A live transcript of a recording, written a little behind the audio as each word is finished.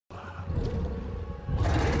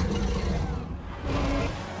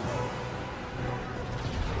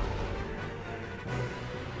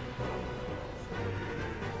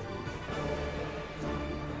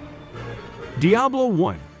Diablo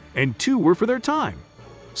 1 and 2 were for their time,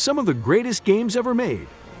 some of the greatest games ever made.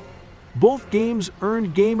 Both games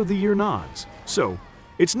earned Game of the Year nods, so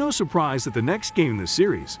it's no surprise that the next game in the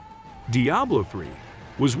series, Diablo 3,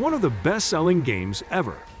 was one of the best-selling games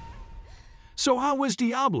ever. So how was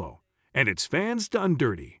Diablo and its fans done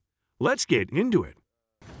dirty? Let's get into it.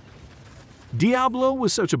 Diablo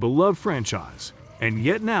was such a beloved franchise, and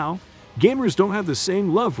yet now, gamers don't have the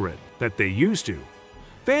same love for it that they used to.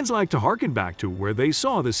 Fans like to harken back to where they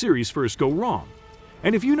saw the series first go wrong.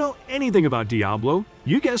 And if you know anything about Diablo,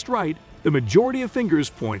 you guessed right, the majority of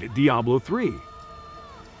fingers point at Diablo 3.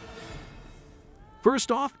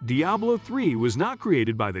 First off, Diablo 3 was not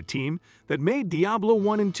created by the team that made Diablo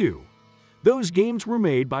 1 and 2. Those games were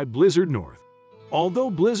made by Blizzard North.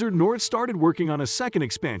 Although Blizzard North started working on a second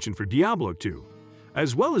expansion for Diablo 2,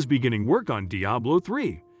 as well as beginning work on Diablo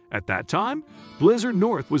 3. At that time, Blizzard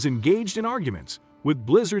North was engaged in arguments with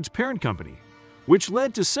Blizzard's parent company, which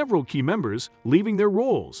led to several key members leaving their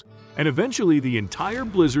roles, and eventually the entire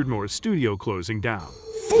Blizzard North studio closing down.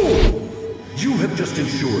 Fool! You have just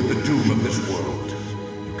ensured the doom of this world.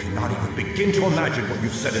 You cannot even begin to imagine what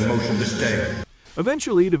you've set in motion this day.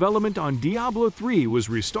 Eventually, development on Diablo 3 was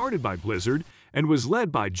restarted by Blizzard and was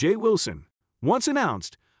led by Jay Wilson. Once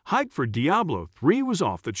announced, hype for Diablo 3 was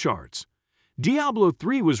off the charts. Diablo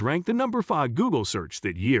 3 was ranked the number 5 Google search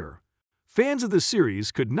that year. Fans of the series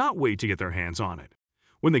could not wait to get their hands on it.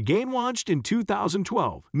 When the game launched in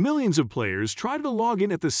 2012, millions of players tried to log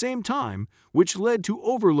in at the same time, which led to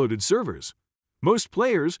overloaded servers. Most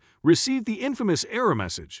players received the infamous error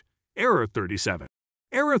message, Error 37.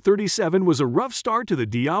 Error 37 was a rough start to the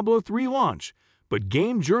Diablo 3 launch, but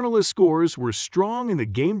game journalist scores were strong and the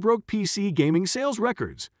game broke PC gaming sales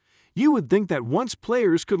records. You would think that once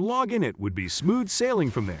players could log in, it would be smooth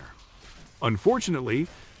sailing from there. Unfortunately,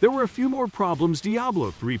 there were a few more problems Diablo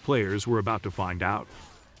 3 players were about to find out.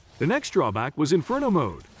 The next drawback was Inferno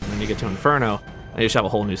mode. When you get to Inferno, you just have a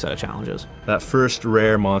whole new set of challenges. That first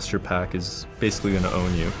rare monster pack is basically going to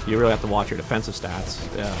own you. You really have to watch your defensive stats,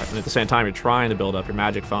 and at the same time you're trying to build up your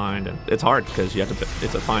magic find, and it's hard because you have to.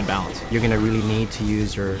 It's a fine balance. You're going to really need to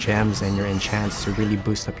use your gems and your enchants to really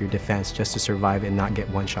boost up your defense just to survive and not get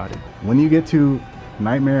one-shotted. When you get to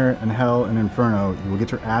Nightmare and Hell and Inferno, you will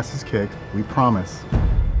get your asses kicked, we promise.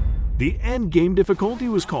 The end game difficulty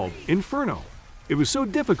was called Inferno. It was so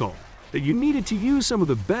difficult that you needed to use some of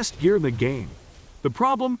the best gear in the game. The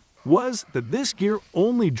problem was that this gear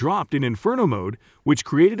only dropped in Inferno mode, which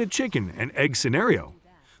created a chicken and egg scenario.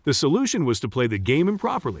 The solution was to play the game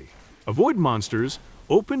improperly, avoid monsters,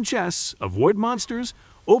 open chests, avoid monsters,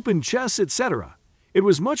 open chests, etc. It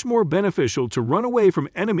was much more beneficial to run away from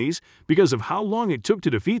enemies because of how long it took to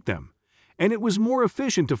defeat them, and it was more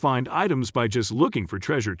efficient to find items by just looking for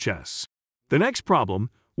treasure chests. The next problem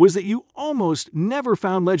was that you almost never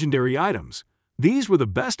found legendary items. These were the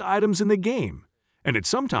best items in the game, and it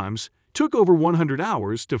sometimes took over 100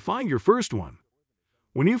 hours to find your first one.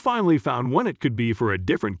 When you finally found one, it could be for a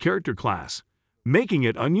different character class, making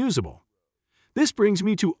it unusable. This brings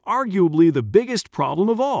me to arguably the biggest problem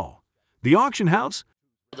of all, the auction house.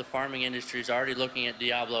 The farming industry is already looking at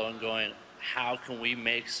Diablo and going, how can we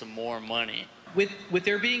make some more money? With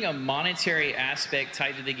there being a monetary aspect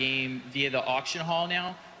tied to the game via the auction hall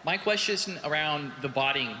now, my question is around the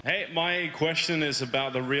botting. Hey, my question is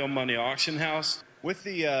about the real money auction house. With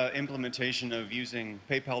the implementation of using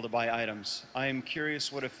PayPal to buy items, I am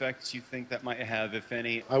curious what effects you think that might have, if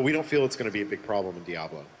any. We don't feel it's going to be a big problem in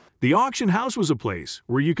Diablo. The auction house was a place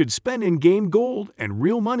where you could spend in-game gold and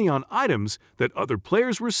real money on items that other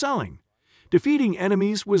players were selling. Defeating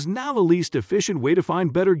enemies was now the least efficient way to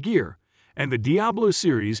find better gear, and the Diablo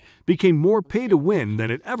series became more pay-to-win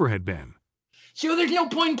than it ever had been. So there's no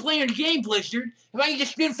point in playing a game, Blizzard, if I can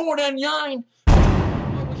just spend $4.99.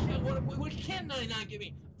 What can $9.99 give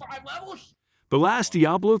me? 5 levels? The last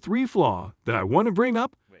Diablo 3 flaw that I want to bring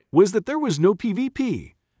up was that there was no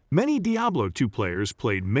PvP. Many Diablo 2 players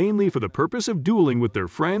played mainly for the purpose of dueling with their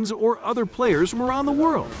friends or other players from around the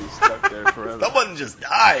world. Someone just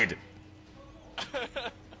died!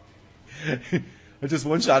 I just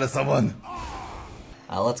one-shot at someone.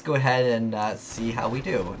 Let's go ahead and see how we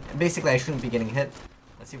do. Basically, I shouldn't be getting hit.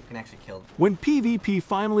 Let's see if we can actually kill. When PvP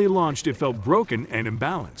finally launched, it felt broken and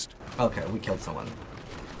imbalanced. Okay, we killed someone.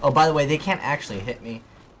 Oh, by the way, they can't actually hit me.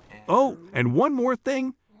 Oh, and one more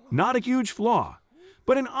thing, not a huge flaw,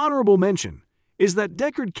 but an honorable mention, is that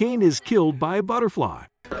Deckard Cain is killed by a butterfly.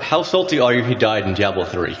 How salty are you he died in Diablo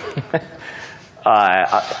 3?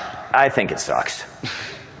 I think it sucks.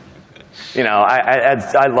 You know,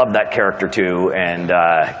 I love that character too, and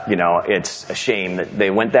you know, it's a shame that they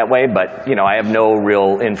went that way. But you know, I have no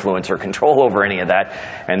real influence or control over any of that,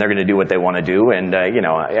 and they're going to do what they want to do. And you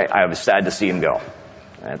know, I was sad to see him go.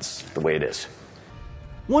 That's the way it is.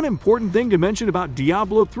 One important thing to mention about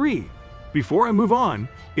Diablo 3, before I move on,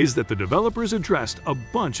 is that the developers addressed a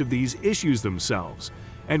bunch of these issues themselves,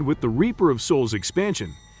 and with the Reaper of Souls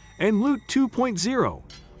expansion and Loot 2.0,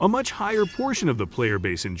 a much higher portion of the player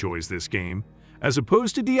base enjoys this game, as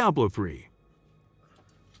opposed to Diablo 3.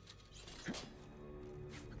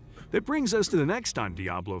 That brings us to the next time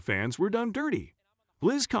Diablo fans were done dirty,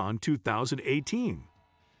 BlizzCon 2018.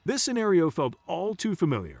 This scenario felt all too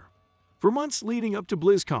familiar. For months leading up to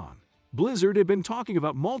BlizzCon, Blizzard had been talking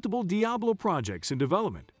about multiple Diablo projects in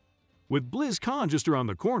development. With BlizzCon just around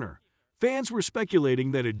the corner, fans were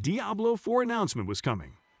speculating that a Diablo 4 announcement was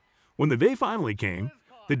coming. When the day finally came,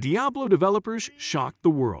 the Diablo developers shocked the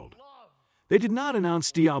world. They did not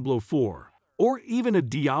announce Diablo 4 or even a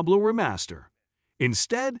Diablo remaster.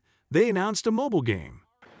 Instead, they announced a mobile game.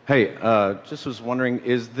 Hey, just was wondering,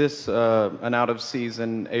 is this an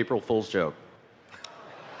out-of-season April Fool's joke?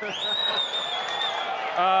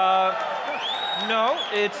 No,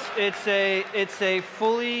 it's a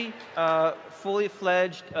fully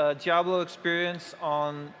fledged Diablo experience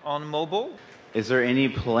on mobile. Is there any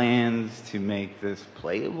plans to make this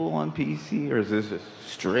playable on PC, or is this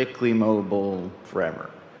strictly mobile forever?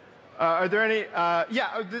 Are there any?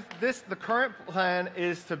 Yeah, the current plan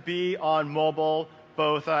is to be on mobile,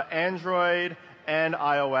 both Android and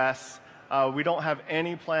iOS. We don't have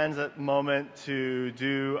any plans at the moment to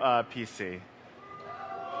do PC.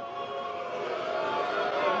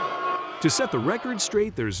 To set the record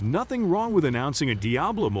straight, there's nothing wrong with announcing a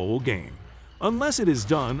Diablo mobile game, unless it is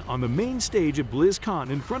done on the main stage at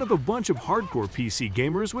BlizzCon in front of a bunch of hardcore PC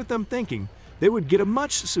gamers with them thinking they would get a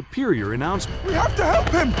much superior announcement. We have to help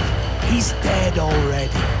him! He's dead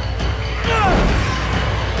already.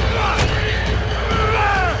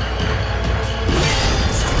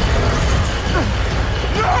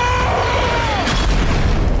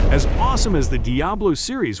 As awesome as the Diablo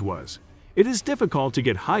series was, it is difficult to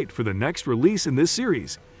get hyped for the next release in this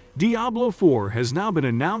series. Diablo 4 has now been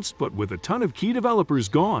announced, but with a ton of key developers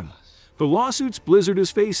gone, the lawsuits Blizzard is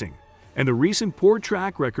facing, and the recent poor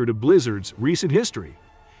track record of Blizzard's recent history,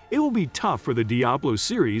 it will be tough for the Diablo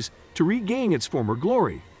series to regain its former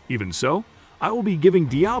glory. Even so, I will be giving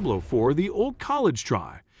Diablo 4 the old college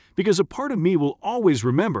try, because a part of me will always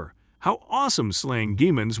remember how awesome slaying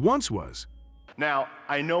demons once was. Now,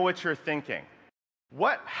 I know what you're thinking.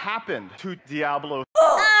 What happened to Diablo?